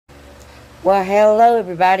Well, hello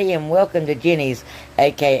everybody and welcome to Jenny's,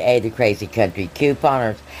 aka the Crazy Country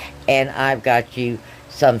Couponers. And I've got you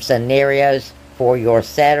some scenarios for your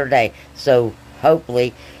Saturday. So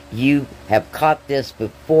hopefully you have caught this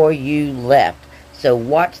before you left. So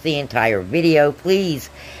watch the entire video, please.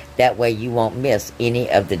 That way you won't miss any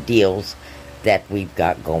of the deals that we've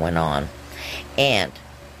got going on. And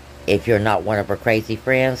if you're not one of our crazy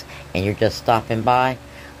friends and you're just stopping by,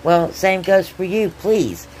 well, same goes for you.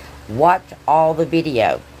 Please watch all the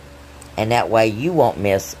video, and that way you won't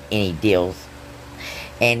miss any deals.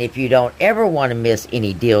 And if you don't ever want to miss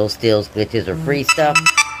any deals, glitches, or free stuff,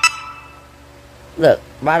 look,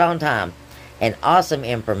 right on time and awesome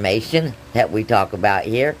information that we talk about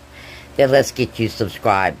here, then let's get you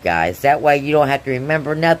subscribed, guys. That way you don't have to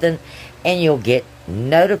remember nothing and you'll get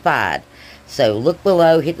notified. So look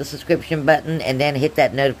below, hit the subscription button, and then hit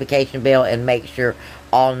that notification bell and make sure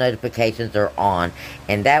all notifications are on.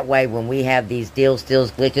 And that way when we have these deals,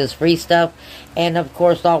 glitches, free stuff, and of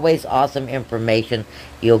course always awesome information,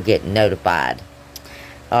 you'll get notified.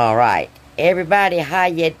 Alright, everybody, how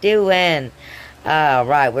you doing?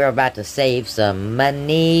 Alright, we're about to save some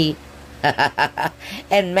money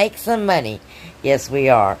and make some money. Yes, we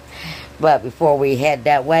are. But before we head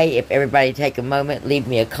that way, if everybody take a moment, leave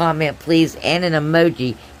me a comment, please, and an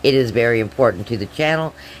emoji. It is very important to the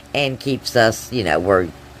channel and keeps us, you know, where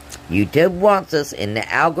YouTube wants us in the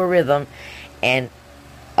algorithm and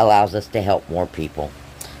allows us to help more people.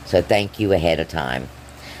 So thank you ahead of time.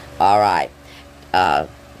 Alright. The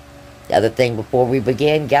other thing before we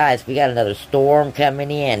begin, guys, we got another storm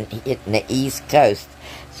coming in, hitting the East Coast.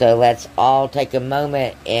 So let's all take a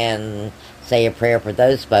moment and say a prayer for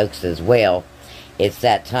those folks as well. It's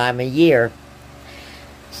that time of year.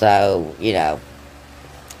 So, you know,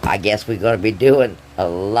 I guess we're going to be doing a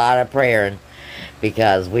lot of praying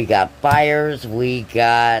because we got fires, we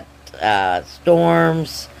got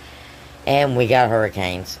storms, and we got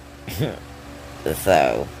hurricanes.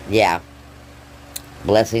 So, yeah.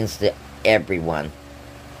 Blessings to everyone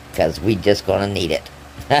because we just going to need it.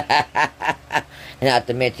 Not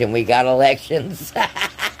to mention we got elections.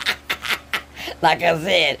 Like I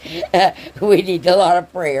said, we need a lot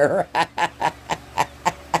of prayer.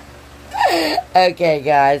 Okay,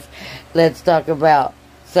 guys, let's talk about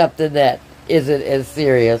something that isn't as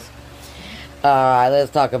serious. Alright, let's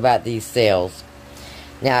talk about these sales.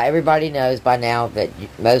 Now, everybody knows by now that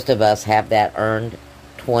most of us have that earned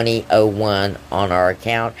 2001 on our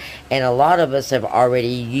account. And a lot of us have already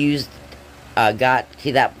used, got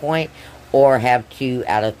to that point, or have 2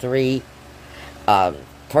 out of 3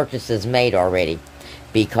 purchases made already,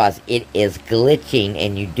 because it is glitching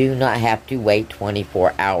and you do not have to wait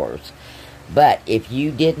 24 hours. But if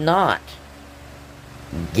you did not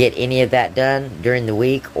get any of that done during the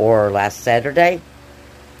week or last Saturday,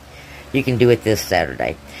 you can do it this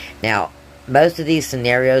Saturday. Now, most of these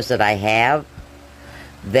scenarios that I have,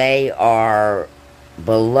 they are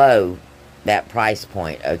below that price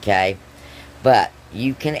point, okay? But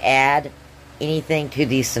you can add anything to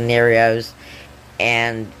these scenarios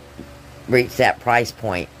and reach that price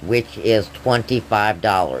point, which is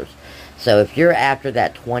 $25. So if you're after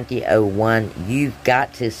that 2001, you've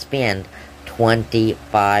got to spend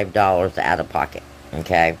 $25 out of pocket,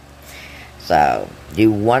 okay? So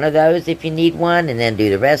do one of those if you need one, and then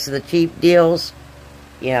do the rest of the cheap deals,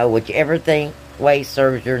 you know, whichever way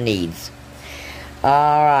serves your needs.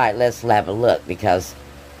 Alright, let's have a look, because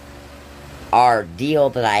our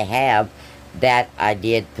deal that I have, that I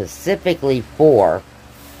did specifically for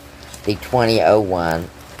the 2001,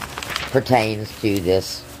 pertains to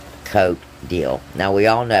this Coke deal. Now, we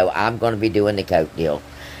all know I'm going to be doing the Coke deal.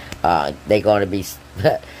 They're going to be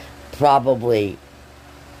probably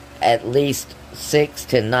at least 6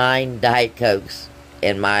 to 9 Diet Cokes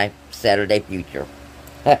in my Saturday future.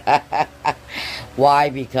 Why?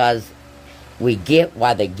 Because we get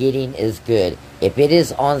while the getting is good. If it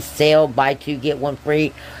is on sale, buy 2 get 1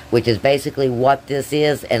 free, which is basically what this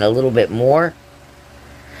is and a little bit more,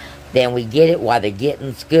 then we get it while the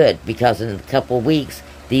getting's good, because in a couple of weeks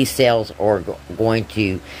these sales are going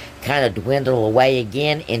to kind of dwindle away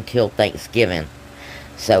again until Thanksgiving.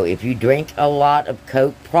 So if you drink a lot of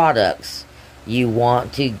Coke products, you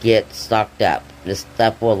want to get stocked up. This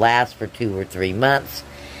stuff will last for 2 or 3 months,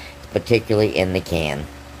 particularly in the can.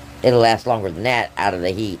 It'll last longer than that out of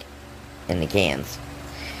the heat in the cans,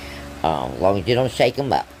 as long as you don't shake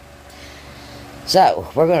them up.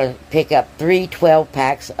 So we're going to pick up 3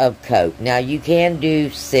 12-packs of Coke. Now, you can do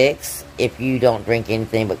 6 if you don't drink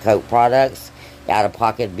anything but Coke products. Out of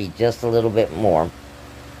pocket be just a little bit more.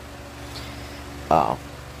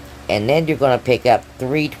 And then you're going to pick up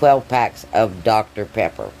 3 12-packs of Dr.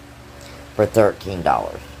 Pepper. for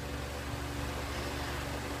 $13.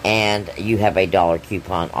 And you have a $1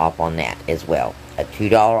 coupon off on that as well. A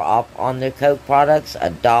 $2 off on the Coke products,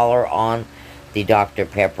 $1 on the Dr.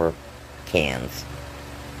 Pepper cans.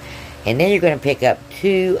 And then you're going to pick up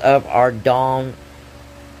 2 of our Dawn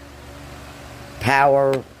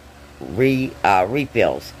Power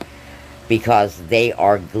refills, because they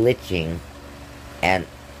are glitching and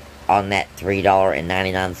on that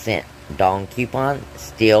 $3.99 Dawn coupon.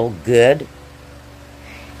 Still good.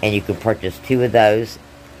 And you can purchase 2 of those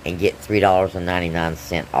and get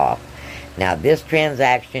 $3.99 off. Now, this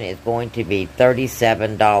transaction is going to be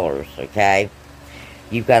 $37, okay?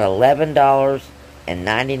 You've got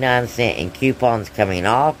 $11.99 in coupons coming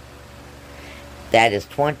off. That is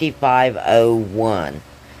 $25.01.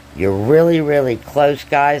 You're really, really close,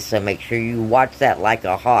 guys, so make sure you watch that like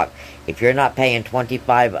a hawk. If you're not paying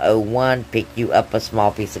 $25.01, pick you up a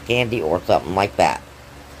small piece of candy or something like that.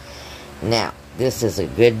 Now, this is a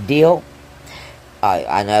good deal.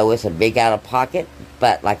 I know it's a big out-of-pocket,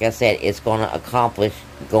 but like I said, it's going to accomplish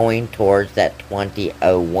going towards that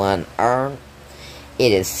 $20.01 earn.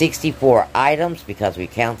 It is 64 items because we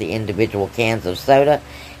count the individual cans of soda,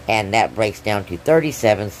 and that breaks down to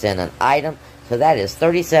 37 cents an item. So that is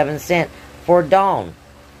 37 cents for Dawn.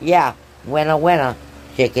 Yeah, winner,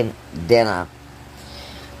 chicken dinner.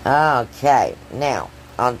 Okay, now,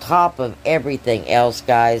 on top of everything else,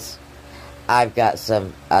 guys, I've got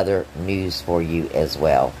some other news for you as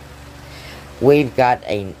well. We've got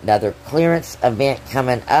another clearance event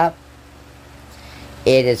coming up.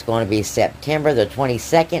 It is going to be September the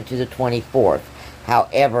 22nd to the 24th.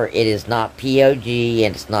 However, it is not POG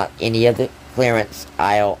and it's not any of the clearance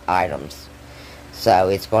aisle items. So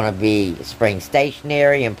it's going to be spring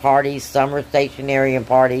stationery and party, summer stationery and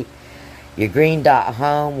party. Your green dot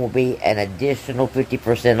home will be an additional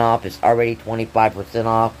 50% off. It's already 25%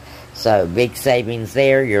 off. So big savings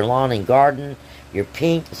there. Your lawn and garden, your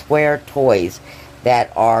pink square toys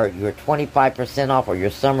that are your 25% off, or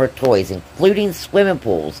your summer toys, including swimming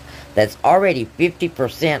pools, that's already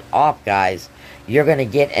 50% off, guys. You're going to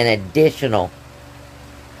get an additional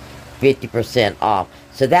 50% off.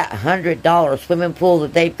 So that $100 swimming pool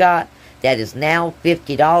that they've got, that is now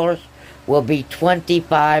 $50, will be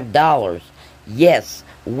 $25. Yes,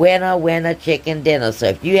 winner, chicken dinner. So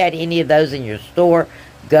if you had any of those in your store,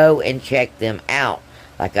 go and check them out.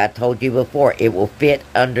 Like I told you before, it will fit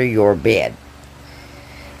under your bed.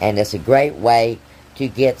 And it's a great way to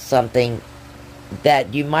get something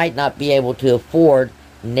that you might not be able to afford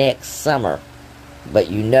next summer, but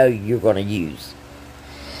you know you're going to use.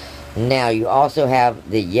 Now, you also have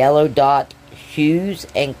the yellow dot shoes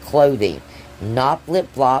and clothing, not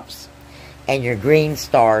flip-flops, and your green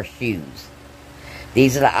star shoes.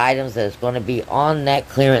 These are the items that is going to be on that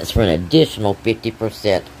clearance for an additional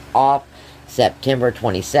 50% off September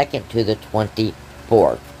 22nd to the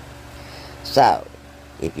 24th. So,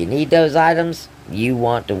 if you need those items, you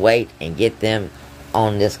want to wait and get them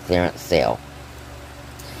on this clearance sale.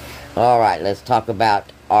 Alright, let's talk about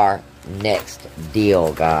our next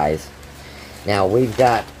deal, guys. Now, we've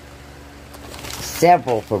got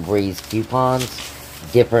several Febreze coupons,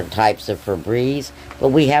 different types of Febreze, but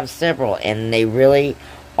we have several, and they really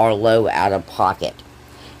are low out of pocket.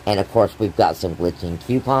 And, of course, we've got some glitching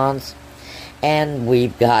coupons, and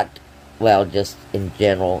we've got, well, just in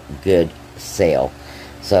general, good sale.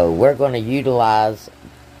 So we're going to utilize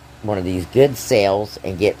one of these good sales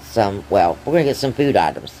and get some, well, we're going to get some food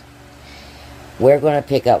items. We're going to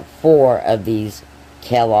pick up 4 of these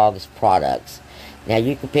Kellogg's products. Now,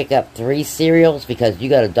 you can pick up 3 cereals because you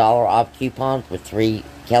got a $1 off coupon for 3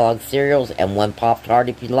 Kellogg's cereals and 1 Pop-Tart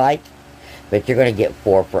if you like. But you're going to get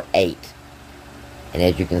 4 for $8. And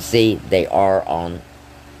as you can see, they are on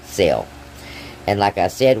sale. And like I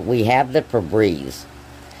said, we have the Febreze.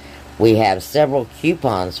 We have several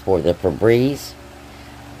coupons for the Febreze.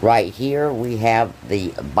 Right here, we have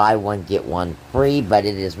the buy one, get one free, but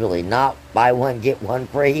it is really not buy one, get one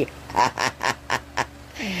free.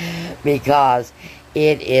 Because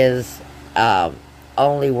it is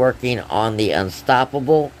only working on the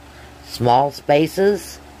Unstoppable small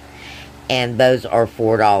spaces, and those are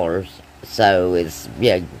 $4. So it's,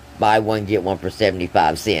 yeah, buy one, get one for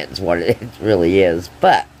 75 cents, what it really is.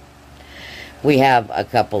 But we have a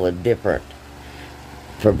couple of different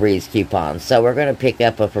Febreze coupons. So we're going to pick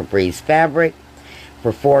up a Febreze fabric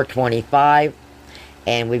for $4.25,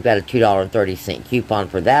 and we've got a $2.30 coupon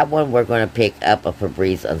for that one. We're going to pick up a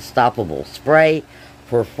Febreze Unstoppable spray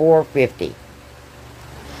for $4.50.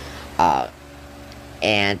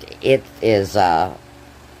 And it is going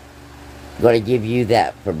to give you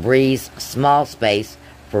that Febreze small space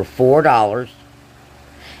for $4.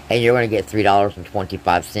 And you're going to get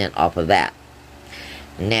 $3.25 off of that.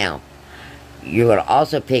 Now, you're going to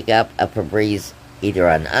also pick up a Febreze, either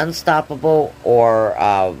an Unstoppable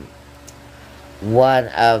or one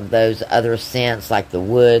of those other scents like the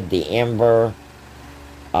wood, the ember.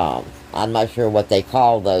 I'm not sure what they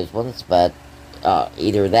call those ones, but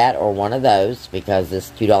either that or one of those, because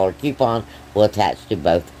this $2 coupon will attach to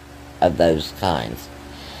both of those kinds.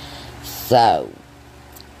 So,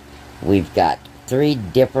 we've got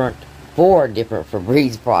four different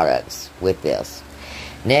Febreze products with this.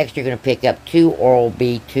 Next, you're going to pick up 2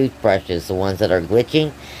 Oral-B toothbrushes, the ones that are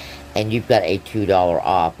glitching, and you've got a $2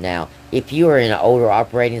 off. Now, if you are in an older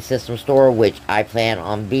operating system store, which I plan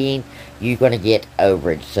on being, you're going to get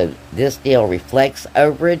overage. So, this deal reflects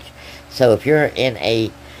overage. So, if you're in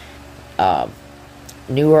a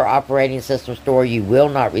newer operating system store, you will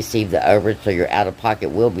not receive the overage, so your out-of-pocket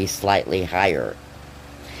will be slightly higher.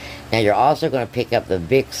 Now, you're also going to pick up the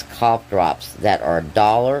Vicks cough drops that are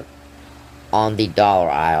 $1 on the dollar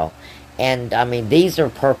aisle. And, I mean, these are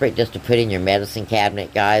perfect just to put in your medicine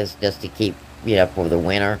cabinet, guys, just to keep, you know, for the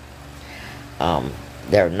winter.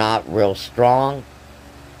 They're not real strong.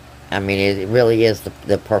 I mean, it really is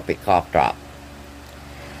the perfect cough drop.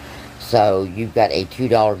 So, you've got a $2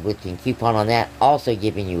 glitching coupon on that, also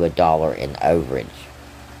giving you $1 in overage.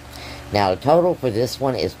 Now, the total for this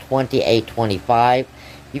one is $28.25.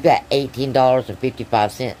 You've got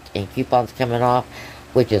 $18.55 in coupons coming off,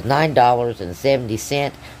 which is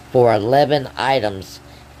 $9.70 for 11 items.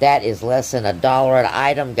 That is less than $1 an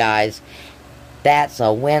item, guys. That's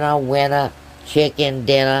a winner, chicken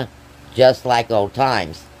dinner, just like old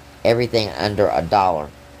times. Everything under $1.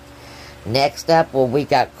 Next up, well, we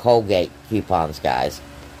got Colgate coupons, guys.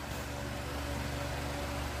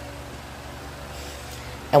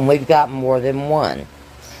 And we've got more than one.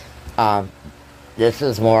 This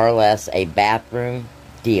is more or less a bathroom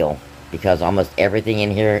deal, because almost everything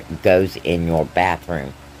in here goes in your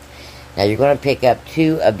bathroom. Now, you're going to pick up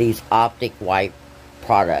 2 of these Optic White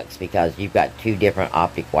products, because you've got 2 different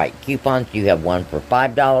Optic White coupons. You have one for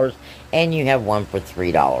 $5, and you have one for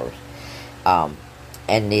 $3.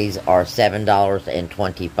 And these are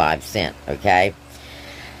 $7.25, okay?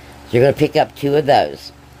 So you're going to pick up 2 of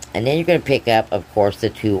those. And then you're going to pick up, of course, the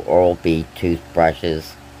 2 Oral-B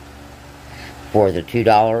toothbrushes for the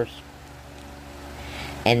 $2.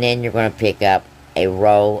 And then you're going to pick up a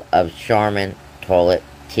roll of Charmin toilet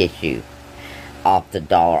tissue off the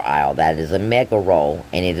dollar aisle. That is a mega roll,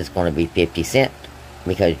 and it is going to be 50 cents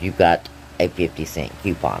because you've got a 50-cent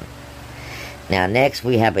coupon. Now, next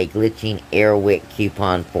we have a glitching air wick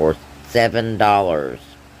coupon for $7.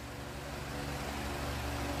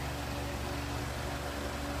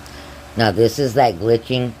 Now, this is that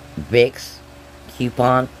glitching Vicks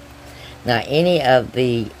coupon. Now, any of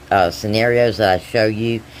the scenarios that I show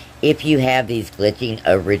you, if you have these glitching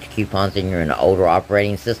overage coupons and you're in an older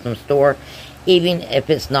operating system store, even if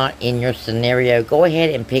it's not in your scenario, go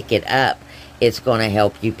ahead and pick it up. It's going to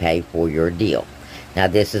help you pay for your deal. Now,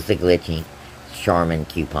 this is the glitching Charmin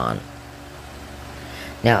coupon.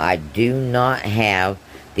 Now, I do not have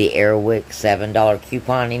the Airwick $7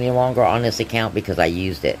 coupon any longer on this account because I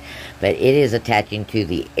used it. But it is attaching to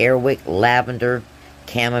the Airwick Lavender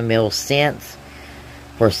Chamomile Scents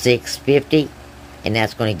for $6.50. And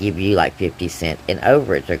that's going to give you like 50 cents in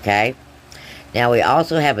overage, okay? Now, we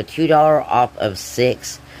also have a $2 off of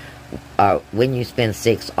 6 when you spend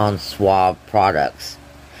 6 on Suave products.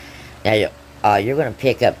 Now, you're going to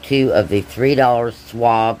pick up 2 of the $3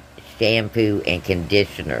 Suave shampoo and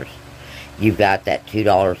conditioners. You've got that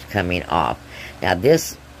 $2 coming off. Now,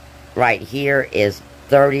 this right here is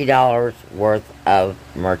 $30 worth of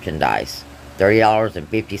merchandise.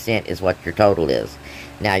 $30.50 is what your total is.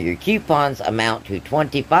 Now, your coupons amount to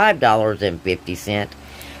 $25.50.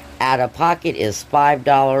 Out of pocket is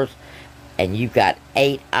 $5. And you've got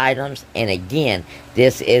 8 items. And again,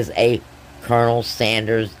 this is a Colonel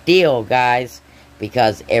Sanders deal, guys.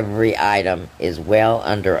 Because every item is well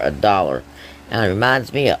under $1. Now, it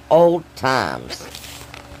reminds me of old times.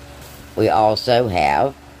 We also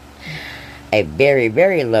have a very,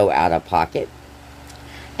 very low out of pocket.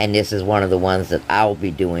 And this is one of the ones that I will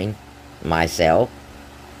be doing myself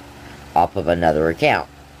off of another account.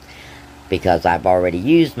 Because I've already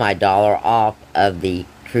used my $1 off of the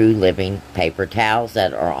True Living paper towels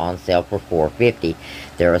that are on sale for $4.50.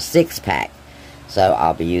 They're a 6-pack. So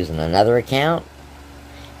I'll be using another account.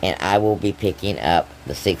 And I will be picking up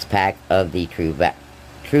the 6-pack of the True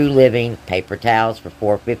Living paper towels for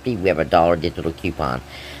 $4.50. We have a $1 digital coupon.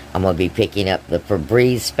 I'm going to be picking up the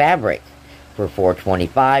Febreze fabric for for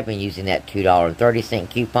 $4.25 and using that $2.30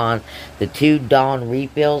 coupon. The 2 Dawn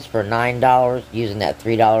refills for $9 using that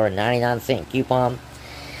 $3.99 coupon.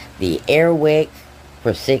 The Airwick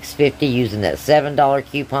for $6.50 using that $7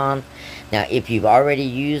 coupon. Now, if you've already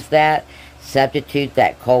used that, substitute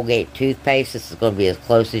that Colgate toothpaste. This is going to be as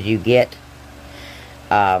close as you get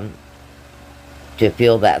to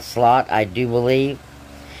fill that slot, I do believe.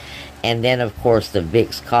 And then, of course, the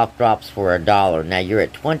Vicks cough drops for $1. Now, you're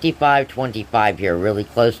at $25.25 here, really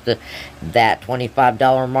close to that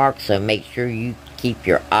 $25 mark, so make sure you keep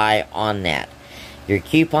your eye on that. Your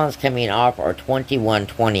coupons coming off are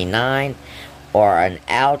 $21.29 or an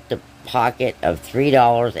out-of-pocket of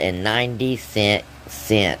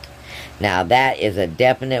 $3.90. Now, that is a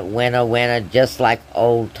definite winner, just like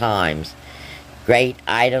old times. Great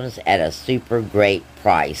items at a super great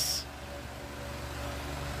price.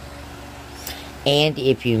 And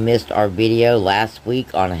if you missed our video last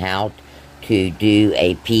week on how to do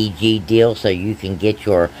a PG deal so you can get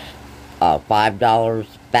your $5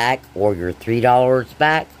 back or your $3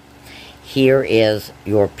 back, here is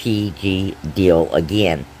your PG deal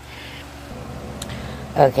again.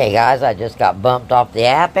 Okay, guys, I just got bumped off the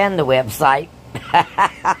app and the website.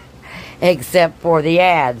 Except for the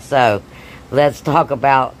ad. So, let's talk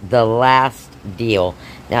about the last deal.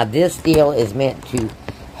 Now, this deal is meant to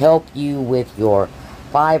help you with your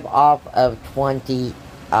 5 off of 20,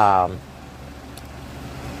 or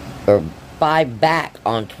 5 back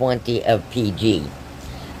on 20 of PG.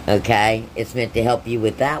 Okay? It's meant to help you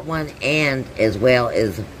with that one, and as well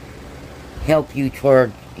as help you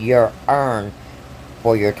toward your earn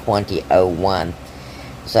for your 2001.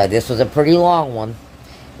 So this was a pretty long one.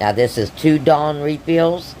 Now this is 2 Dawn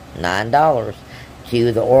refills, $9. 2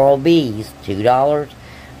 of the Oral-B's, $2.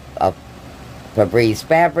 A Febreze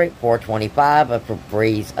fabric, $4.25. A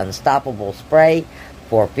Febreze Unstoppable spray,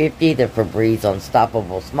 $4.50. The Febreze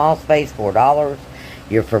Unstoppable small space, $4.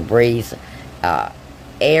 Your Febreze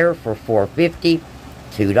Air for $4.50,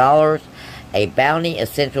 $2. A Bounty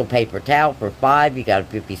Essential Paper Towel for $5. You got a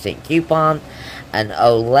 50-cent coupon. An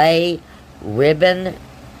Olay Ribbon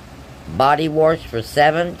Body Wash for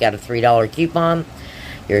 $7. Got a $3 coupon.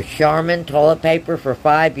 Your Charmin Toilet Paper for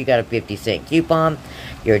 $5. You got a 50-cent coupon.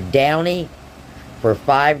 Your Downy for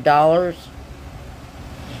 $5.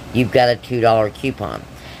 You've got a $2 coupon.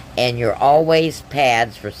 And your Always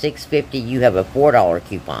Pads for $6.50. You have a $4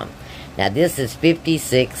 coupon. Now this is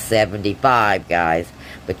 $56.75, guys.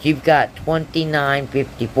 But you've got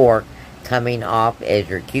 $29.54 coming off as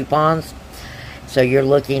your coupons. So you're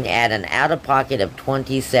looking at an out-of-pocket of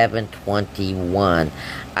 $27.21.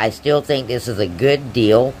 I still think this is a good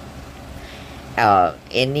deal.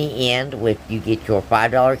 In the end, if you get your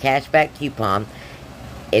 $5 cashback coupon,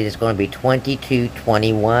 it is going to be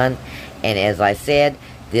 $22.21. And as I said,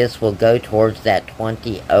 this will go towards that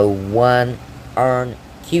 2001 earn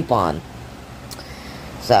coupon.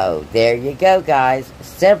 So, there you go, guys.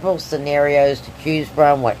 Several scenarios to choose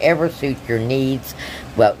from, whatever suits your needs.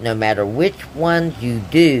 Well, no matter which ones you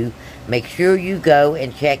do, make sure you go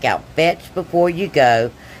and check out Fetch before you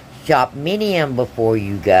go, Shopminium before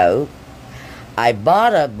you go,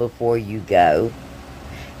 Ibotta before you go,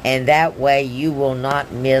 and that way you will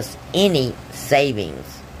not miss any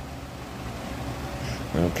savings.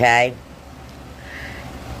 Okay?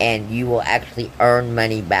 And you will actually earn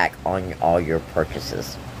money back on all your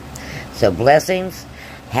purchases. So blessings,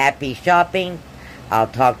 happy shopping. I'll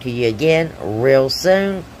talk to you again real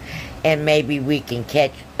soon, and maybe we can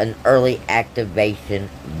catch an early activation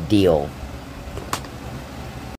deal.